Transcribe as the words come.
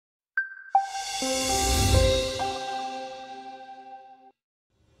Good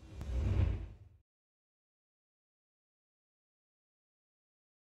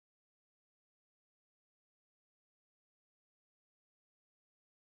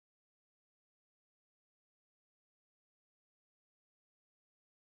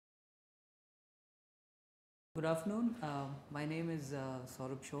afternoon. My name is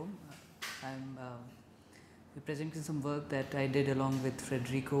Saurabh Shome. I'm representing some work that I did along with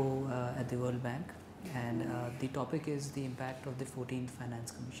Frederico at the World Bank, and the topic is the impact of the 14th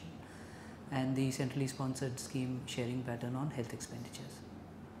Finance Commission and the centrally sponsored scheme sharing pattern on health expenditures.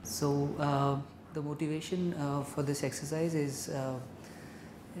 So the motivation for this exercise is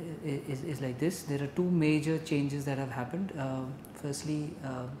like this. There are two major changes that have happened. Firstly,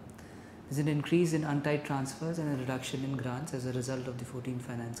 there's an increase in untied transfers and a reduction in grants as a result of the 14th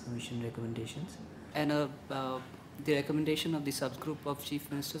Finance Commission recommendations. And the recommendation of the subgroup of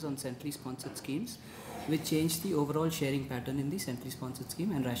chief ministers on centrally sponsored schemes, which changed the overall sharing pattern in the centrally sponsored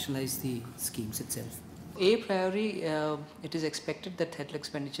scheme and rationalized the schemes itself. A priori, it is expected that health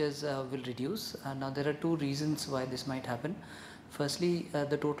expenditures will reduce. Now, there are two reasons why this might happen. Firstly,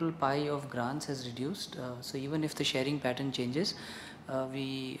 the total pie of grants has reduced. So, even if the sharing pattern changes,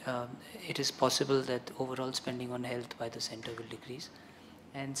 it is possible that overall spending on health by the center will decrease.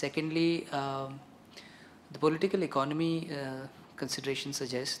 And secondly, the political economy consideration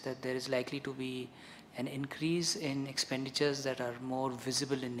suggests that there is likely to be an increase in expenditures that are more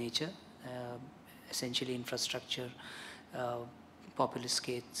visible in nature, essentially infrastructure, populist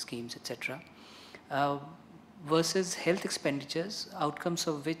schemes, etc. Versus health expenditures, outcomes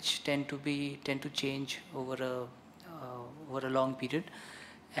of which tend to change over a long period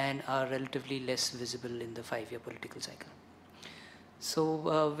and are relatively less visible in the 5-year political cycle.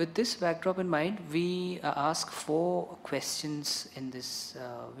 So with this backdrop in mind, we ask 4 questions in this,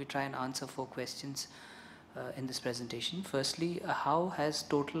 we try and answer 4 questions in this presentation. Firstly, how has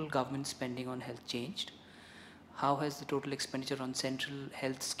total government spending on health changed? How has the total expenditure on central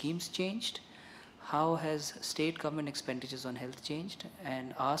health schemes changed? How has state government expenditures on health changed?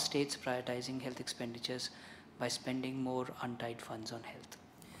 And are states prioritizing health expenditures by spending more untied funds on health?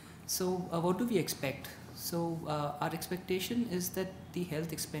 So what do we expect? So our expectation is that the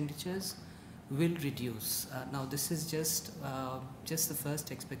health expenditures will reduce. Now this is just the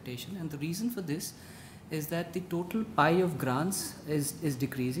first expectation, and the reason for this is that the total pie of grants is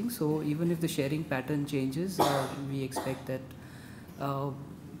decreasing. So even if the sharing pattern changes, we expect that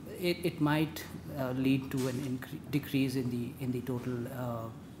it might lead to an decrease in the total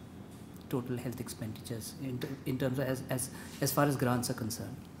health expenditures in terms of as far as grants are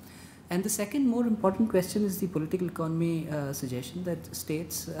concerned. And the second more important question is the political economy suggestion that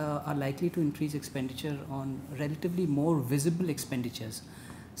states are likely to increase expenditure on relatively more visible expenditures,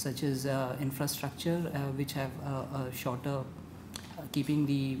 such as infrastructure, which have a shorter, keeping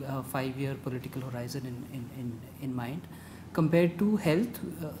the 5-year political horizon in mind, compared to health,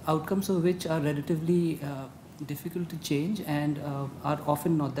 outcomes of which are relatively difficult to change and are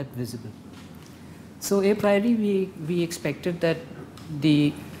often not that visible. So a priori, we expected that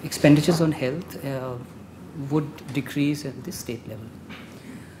the expenditures on health would decrease at the state level.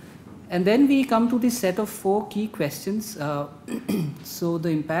 And then we come to this set of 4 key questions. So the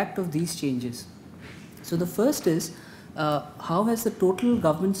impact of these changes. So the first is, how has the total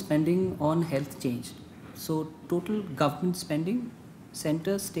government spending on health changed? So total government spending,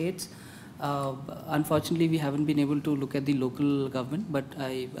 center, states, unfortunately we haven't been able to look at the local government, but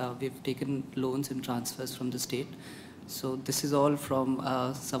we've taken loans and transfers from the state. So this is all from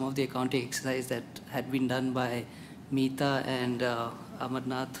some of the accounting exercise that had been done by Meeta and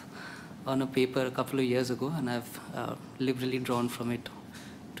Amarnath on a paper a couple of years ago, and I've liberally drawn from it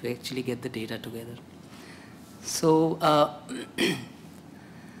to actually get the data together. So,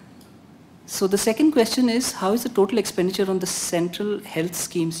 so the second question is, how is the total expenditure on the central health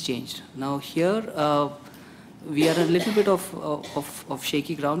schemes changed? Now here, we are a little bit of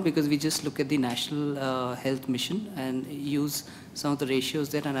shaky ground because we just look at the National Health Mission and use some of the ratios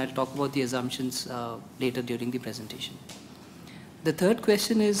there, and I'll talk about the assumptions later during the presentation. The third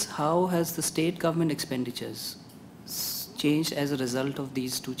question is, how has the state government expenditures changed as a result of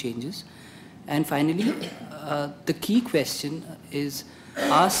these 2 changes? And finally, the key question is,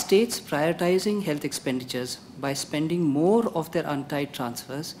 are states prioritizing health expenditures by spending more of their untied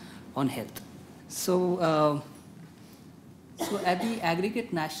transfers on health? So, so at the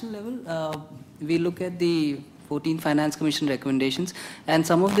aggregate national level, we look at the 14th Finance Commission recommendations, and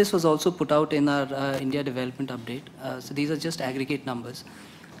some of this was also put out in our India Development Update. So these are just aggregate numbers.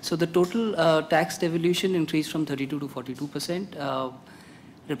 So the total tax devolution increased from 32 to 42%.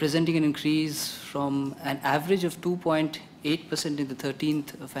 representing an increase from an average of 2.8% in the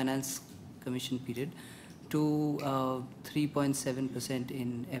 13th Finance Commission period to 3.7%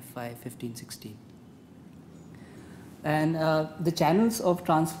 in FY 15-16. And the channels of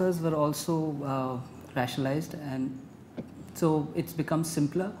transfers were also rationalized, and so it's become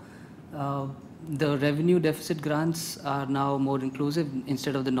simpler. The revenue deficit grants are now more inclusive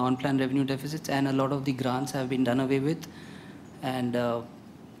instead of the non-planned revenue deficits, and a lot of the grants have been done away with. And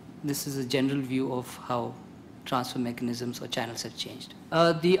this is a general view of how transfer mechanisms or channels have changed.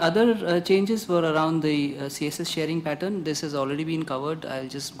 The other changes were around the CSS sharing pattern. This has already been covered. I'll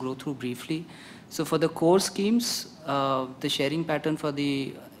just go through briefly. So for the core schemes, the sharing pattern for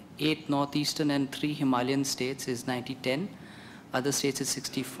the 8 northeastern and 3 Himalayan states is 90-10. Other states is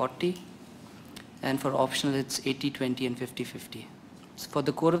 60-40. And for optional, it's 80-20 and 50-50. So for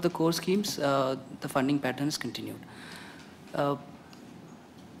the core of the core schemes, the funding pattern is continued. The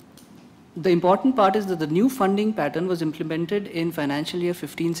important part is that the new funding pattern was implemented in financial year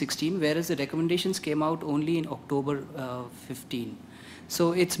 15-16, whereas the recommendations came out only in October 15.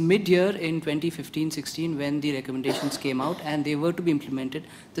 So it's mid-year in 2015-16 when the recommendations came out, and they were to be implemented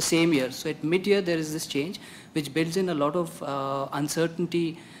the same year. So at mid-year there is this change which builds in a lot of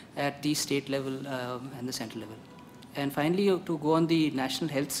uncertainty at the state level and the central level. And finally, to go on the National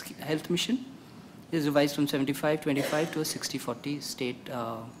Health Mission is revised from 75-25 to a 60-40 state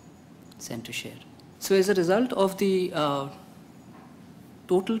center share. So as a result of the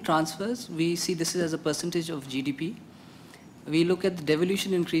total transfers, we see this is as a percentage of GDP. We look at the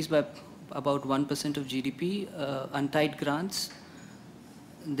devolution increase by about 1% of GDP. Untied grants,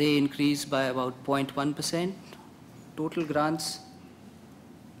 they increase by about 0.1%. Total grants,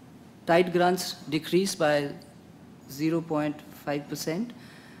 tied grants decrease by 0.5%.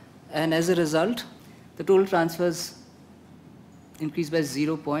 And as a result, the total transfers increase by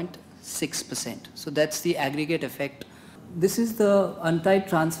 0.6%. So that's the aggregate effect. This is the untied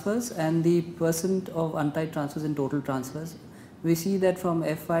transfers and the percent of untied transfers in total transfers. We see that from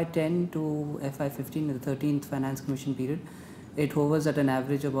FY10 to FY15 in the 13th Finance Commission period, it hovers at an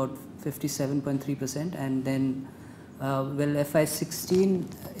average about 57.3%, and then well, FY16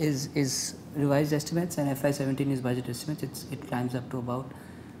 is revised estimates and FY17 is budget estimates. It climbs up to about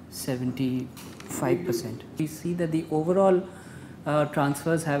 75%. We see that the overall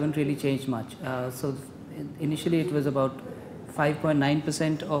transfers haven't really changed much. So initially it was about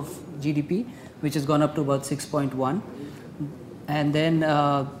 5.9% of GDP, which has gone up to about 6.1%. And then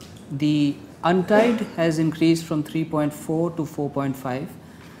the untied has increased from 3.4 to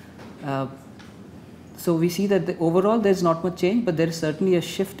 4.5. So we see that overall there's not much change, but there is certainly a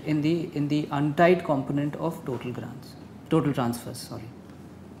shift in the untied component of total transfers, sorry.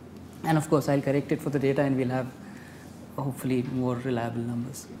 And of course I'll correct it for the data and we'll have hopefully more reliable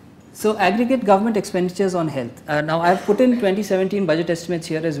numbers. So aggregate government expenditures on health. Now I've put in 2017 budget estimates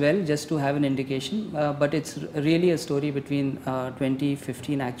here as well, just to have an indication, but it's really a story between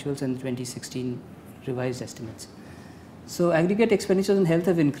 2015 actuals and 2016 revised estimates. So aggregate expenditures on health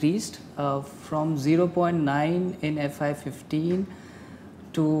have increased from 0.9 in FY15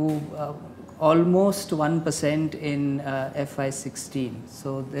 to almost 1% in FY16.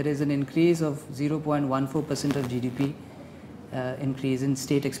 So there is an increase of 0.14% of GDP increase in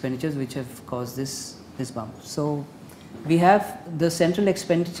state expenditures, which have caused this bump. So we have the central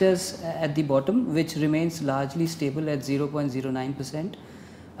expenditures at the bottom, which remains largely stable at 0.09%.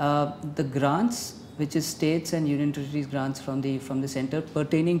 The grants, which is states and union territories grants from the center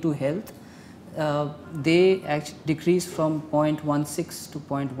pertaining to health, they actually decreased from 0.16 to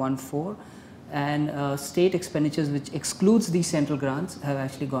 0.14, and state expenditures, which excludes these central grants, have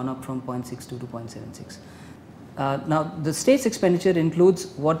actually gone up from 0.62 to 0.76. Now the state's expenditure includes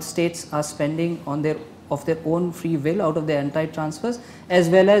what states are spending on of their own free will out of their untied transfers, as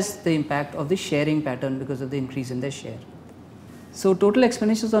well as the impact of the sharing pattern because of the increase in their share. So total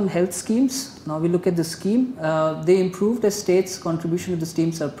expenditures on health schemes, now we look at the scheme, they improved as states' contribution to the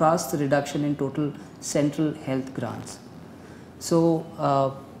scheme surpassed the reduction in total central health grants. So,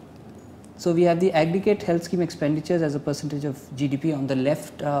 so we have the aggregate health scheme expenditures as a percentage of GDP on the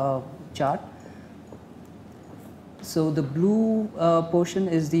left chart. So the blue portion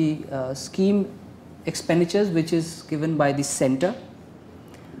is the scheme expenditures, which is given by the center,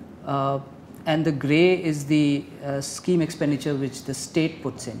 and the grey is the scheme expenditure which the state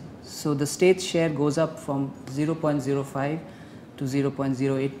puts in. So the state's share goes up from 0.05 to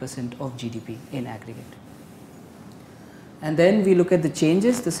 0.08% of GDP in aggregate. And then we look at the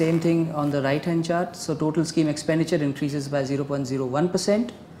changes, the same thing on the right hand chart. So total scheme expenditure increases by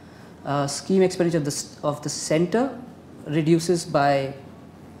 0.01%. Scheme expenditure of the center reduces by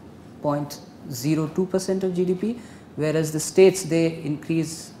 0.02% of GDP, whereas the states, they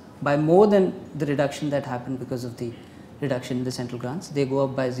increase by more than the reduction that happened because of the reduction in the central grants. They go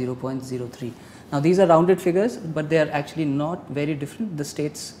up by 0.03. Now these are rounded figures, but they are actually not very different. The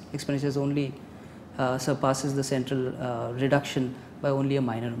states expenditures only surpasses the central reduction by only a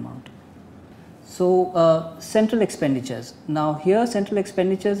minor amount. So central expenditures. Now here central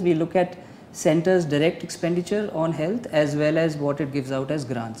expenditures, we look at centre's direct expenditure on health as well as what it gives out as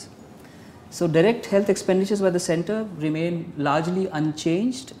grants. So direct health expenditures by the centre remain largely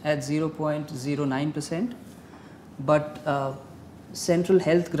unchanged at 0.09%, but central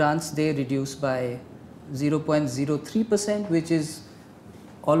health grants, they reduce by 0.03%, which is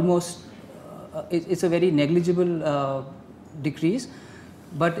almost it's a very negligible decrease,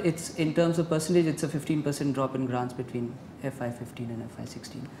 but it's in terms of percentage, it's a 15% drop in grants between FY15 and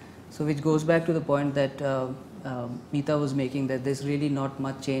FY16. So which goes back to the point that Meeta was making, that there's really not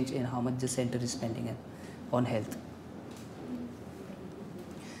much change in how much the centre is spending on health.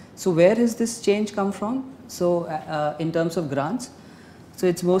 So where has this change come from? So in terms of grants, so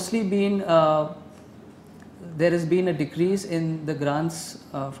it's mostly been, there has been a decrease in the grants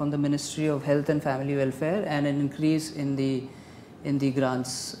from the Ministry of Health and Family Welfare and an increase in the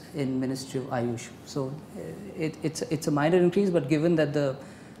grants in Ministry of Ayush. So it's a minor increase, but given that the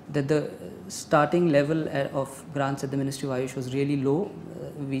starting level of grants at the Ministry of Ayush was really low,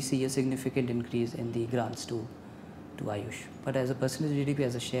 we see a significant increase in the grants to Ayush. But as a percentage of GDP,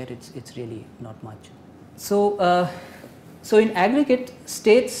 as a share, it's really not much. So, so in aggregate,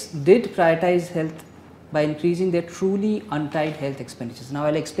 states did prioritize health by increasing their truly untied health expenditures. Now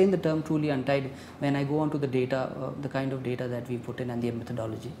I'll explain the term truly untied when I go on to the data, the kind of data that we put in and the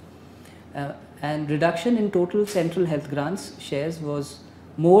methodology. And reduction in total central health grants shares was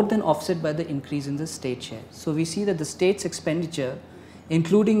more than offset by the increase in the state share. So we see that the state's expenditure,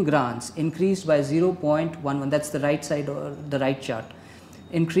 including grants, increased by 0.11, that's the right side or the right chart,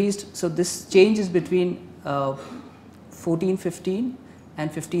 increased. So this change is between 14-15 and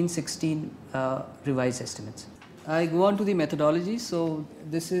 15-16 revised estimates. I go on to the methodology. So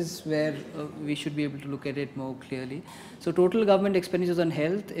this is where we should be able to look at it more clearly. So total government expenditures on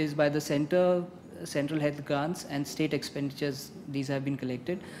health is by the central health grants and state expenditures, these have been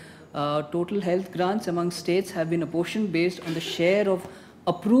collected. Total health grants among states have been apportioned based on the share of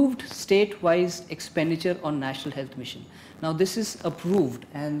approved state-wise expenditure on National Health Mission. Now this is approved,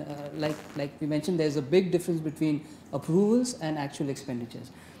 and like we mentioned, there is a big difference between approvals and actual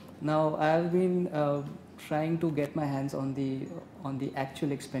expenditures. Now I have been trying to get my hands on the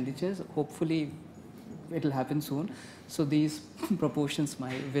actual expenditures. Hopefully it will happen soon. So these proportions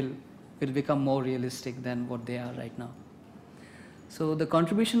will become more realistic than what they are right now. So the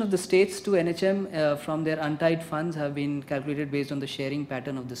contribution of the states to NHM from their untied funds have been calculated based on the sharing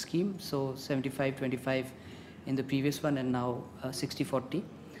pattern of the scheme. So 75-25 in the previous one, and now 60-40.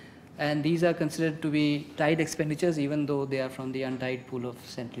 And these are considered to be tied expenditures even though they are from the untied pool of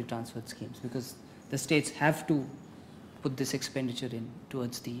centrally transferred schemes, because the states have to put this expenditure in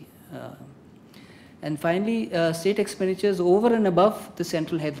towards the and finally, state expenditures over and above the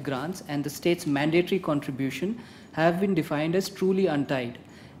central health grants and the state's mandatory contribution have been defined as truly untied.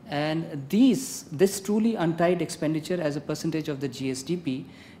 And this truly untied expenditure as a percentage of the GSDP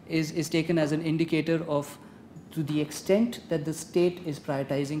is taken as an indicator of to the extent that the state is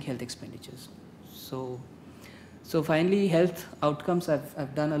prioritizing health expenditures. So finally, health outcomes,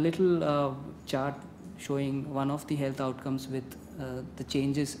 I've done a little chart showing one of the health outcomes with the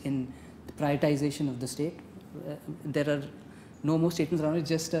changes in the prioritization of the state. There are no more statements around it,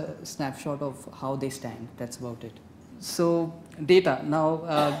 just a snapshot of how they stand. That's about it. So data.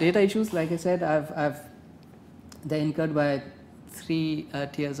 Now data issues, like I said, they're incurred by three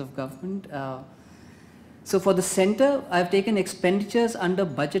tiers of government. So for the centre, I've taken expenditures under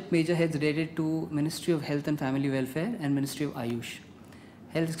budget major heads related to Ministry of Health and Family Welfare and Ministry of Ayush.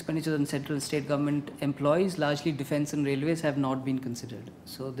 Health expenditures on central and state government employees, largely defence and railways, have not been considered.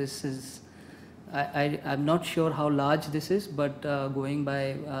 So this is, I'm not sure how large this is, but going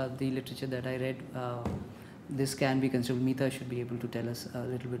by the literature that I read, this can be considered. Meeta should be able to tell us a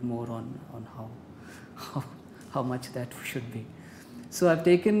little bit more on how much that should be. So I've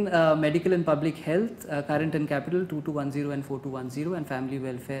taken medical and public health, current and capital 2210 and 4210, and family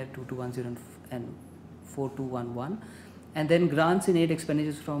welfare 2210 and 4211, and then grants and aid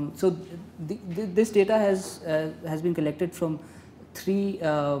expenditures from. So this data has been collected from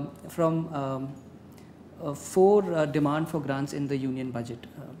four demand for grants in the union budget.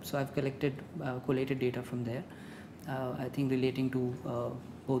 So I've collated data from there, I think relating to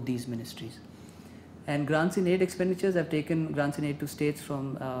both these ministries. And grants in aid expenditures, I've taken grants in aid to states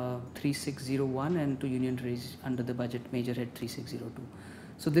from 3601 and to union territories under the budget major head 3602.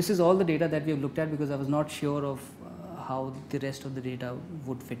 So this is all the data that we have looked at, because I was not sure of how the rest of the data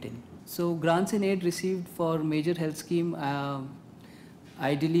would fit in. So grants in aid received for major health scheme,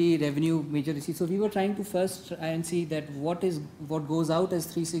 ideally revenue major receipts. So we were trying to first try and see that what goes out as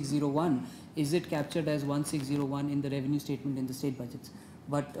 3601, is it captured as 1601 in the revenue statement in the state budgets.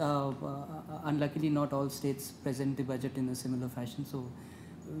 But unluckily not all states present the budget in a similar fashion, so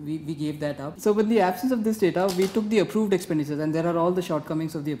we gave that up. So with the absence of this data, we took the approved expenditures, and there are all the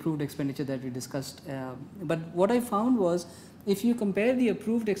shortcomings of the approved expenditure that we discussed. But what I found was, if you compare the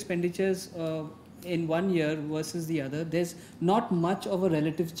approved expenditures in one year versus the other, there's not much of a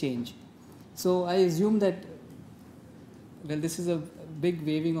relative change. So I assume that, well, this is a big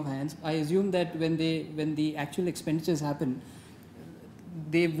waving of hands. I assume that when the actual expenditures happen,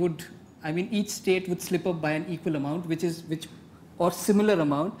 they would, I mean, each state would slip up by an equal amount, or similar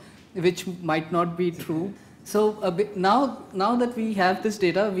amount, which might not be true. So now that we have this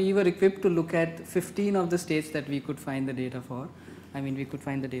data, we were equipped to look at 15 of the states that we could find the data for. I mean, we could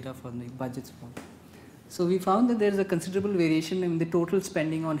find the data for the budgets for. So we found that there is a considerable variation in the total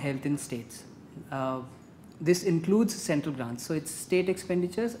spending on health in states. This includes central grants, so it's state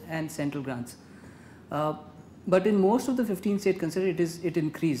expenditures and central grants. But in most of the 15 states considered, it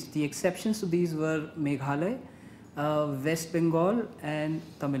increased. The exceptions to these were Meghalaya, West Bengal and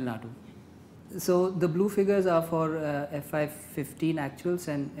Tamil Nadu. So the blue figures are for FY15 actuals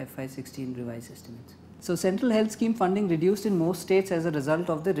and FY16 revised estimates. So central health scheme funding reduced in most states as a result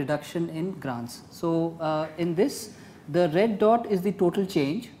of the reduction in grants. So in this, the red dot is the total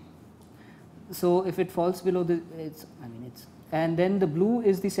change. So if it falls below and then the blue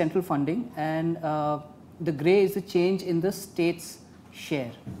is the central funding, and the gray is the change in the state's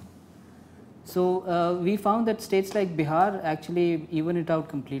share. So we found that states like Bihar actually even it out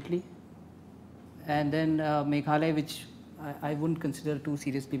completely, and then Meghalaya, which I wouldn't consider too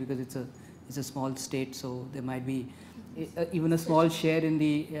seriously because it's a small state, so there might be even a small share in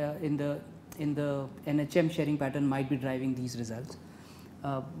the NHM sharing pattern might be driving these results.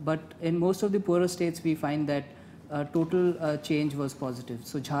 But in most of the poorer states, we find that total change was positive.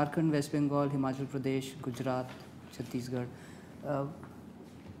 So Jharkhand, West Bengal, Himachal Pradesh, Gujarat, Chhattisgarh.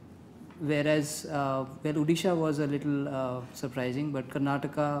 Whereas Odisha was a little surprising, but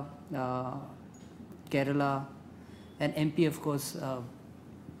Karnataka, Kerala and MP of course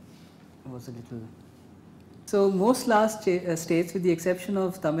was a little. So most large states with the exception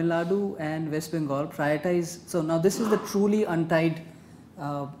of Tamil Nadu and West Bengal prioritize. So now this is the truly untied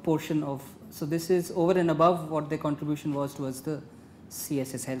portion of, so this is over and above what their contribution was towards the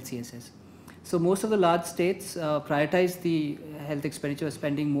CSS, health CSS. So most of the large states prioritize the health expenditure,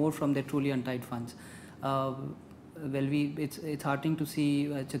 spending more from their truly untied funds. It's heartening to see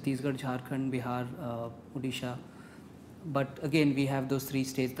Chhattisgarh, Jharkhand, Bihar, Odisha, but again we have those three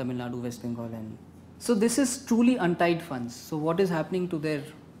states, Tamil Nadu, West Bengal, and so this is truly untied funds. So what is happening to their,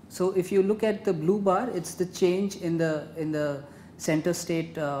 so if you look at the blue bar, it's the change in the center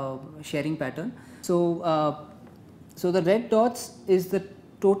state sharing pattern. So so the red dots is the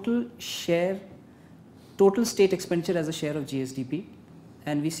total share, total state expenditure as a share of GSDP,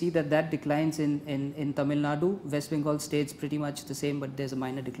 and we see that declines in Tamil Nadu. West Bengal stays pretty much the same, but there's a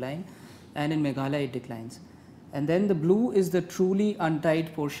minor decline, and in Meghalaya it declines. And then the blue is the truly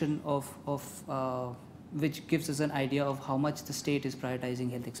untied portion of which gives us an idea of how much the state is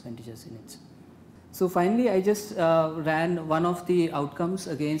prioritizing health expenditures in it. So finally, I just ran one of the outcomes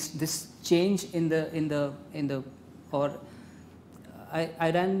against this change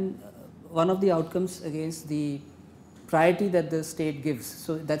I ran one of the outcomes against the priority that the state gives.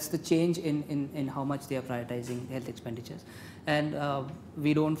 So that's the change in how much they are prioritizing health expenditures, and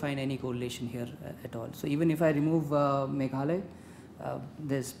we don't find any correlation here at all. So even if I remove Meghalaya,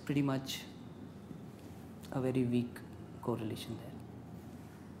 there's pretty much a very weak correlation there.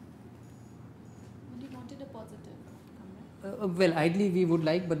 You wanted a positive outcome, right? Well, ideally we would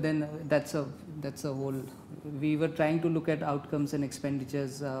like, but then that's a whole. We were trying to look at outcomes and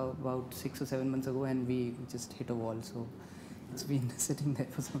expenditures about 6 or 7 months ago, and we just hit a wall. So it's been sitting there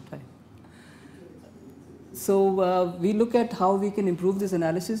for some time. So we look at how we can improve this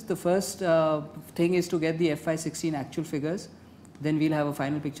analysis. The first thing is to get the FY16 actual figures. Then we'll have a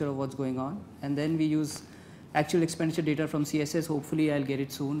final picture of what's going on, and then we use actual expenditure data from CSS. Hopefully I'll get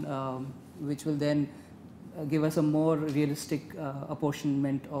it soon, which will then give us a more realistic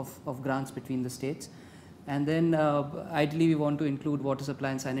apportionment of grants between the states. And then ideally we want to include water supply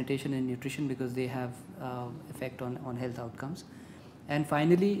and sanitation and nutrition because they have effect on health outcomes. And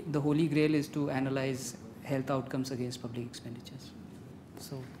finally, the holy grail is to analyze health outcomes against public expenditures.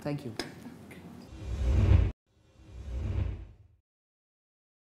 So, thank you.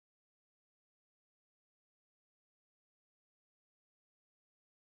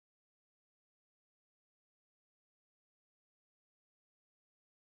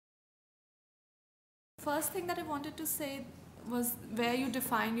 First thing that I wanted to say was where you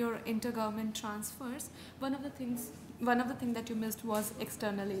define your intergovernment transfers. One of the things that you missed was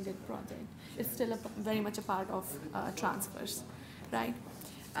external aided project. It's still very much a part of transfers, right?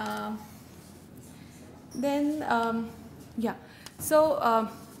 Yeah. So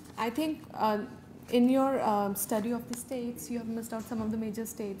I think in your study of the states, you have missed out some of the major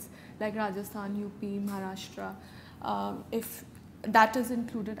states like Rajasthan, UP, Maharashtra. If that is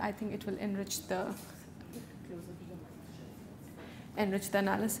included, I think it will enrich the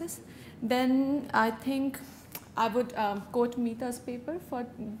analysis. Then I think I would quote Meeta's paper for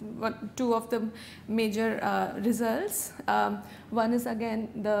two of the major results. One is again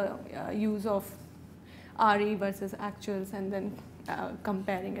the use of RE versus actuals, and then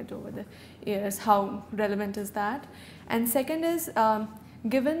comparing it over the years, how relevant is that? And second is,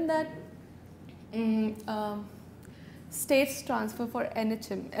 given that states transfer for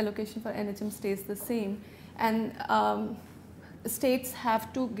NHM, allocation for NHM stays the same, and states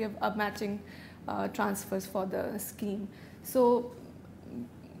have to give a matching transfers for the scheme. So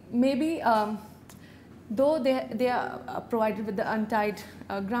maybe though they are provided with the untied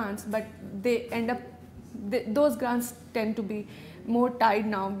grants, but they end up, those grants tend to be more tied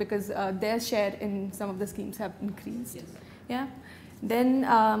now because their share in some of the schemes have increased. Yes. Yeah. Then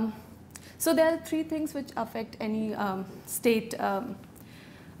so there are three things which affect any state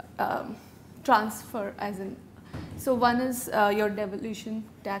transfer, as in, so one is your devolution,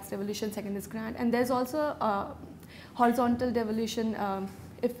 tax devolution, second is grant, and there's also a horizontal devolution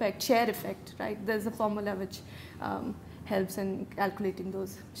effect, share effect, right? There's a formula which helps in calculating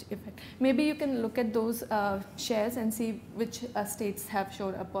those effects. Maybe you can look at those shares and see which states have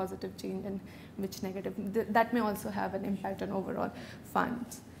shown a positive change and which negative. That may also have an impact on overall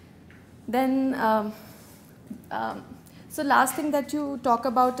funds. Then, so last thing that you talk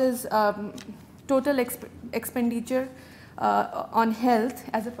about is total expenditure on health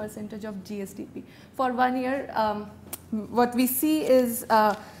as a percentage of GSDP. For 1 year, what we see is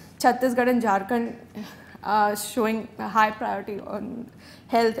Chhattisgarh and Jharkhand showing a high priority on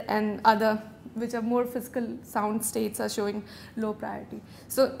health, and other which are more fiscal sound states are showing low priority.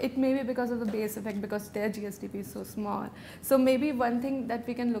 So it may be because of the base effect, because their GSDP is so small. So maybe one thing that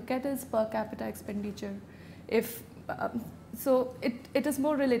we can look at is per capita expenditure. If so it is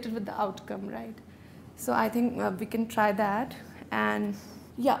more related with the outcome, right? So I think we can try that. And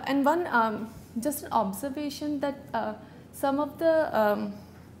yeah, and one just an observation that some of the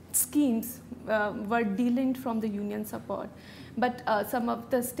schemes were delinked from the union support, but some of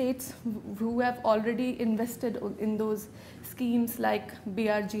the states who have already invested in those schemes like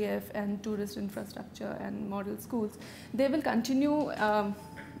BRGF and tourist infrastructure and model schools, they will continue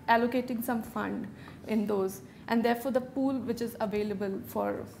allocating some fund in those, and therefore the pool which is available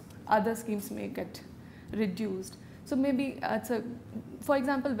for other schemes may get reduced. So maybe for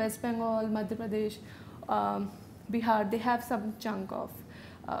example, West Bengal, Madhya Pradesh, Bihar, they have some chunk of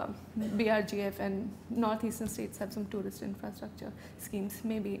BRGF, and northeastern states have some tourist infrastructure schemes.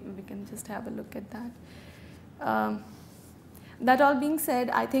 Maybe we can just have a look at that. That all being said,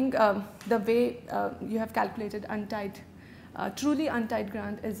 I think the way you have calculated untied, truly untied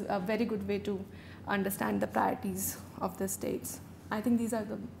grant is a very good way to understand the priorities of the states. I think these are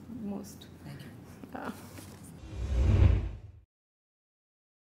the most. Thank you.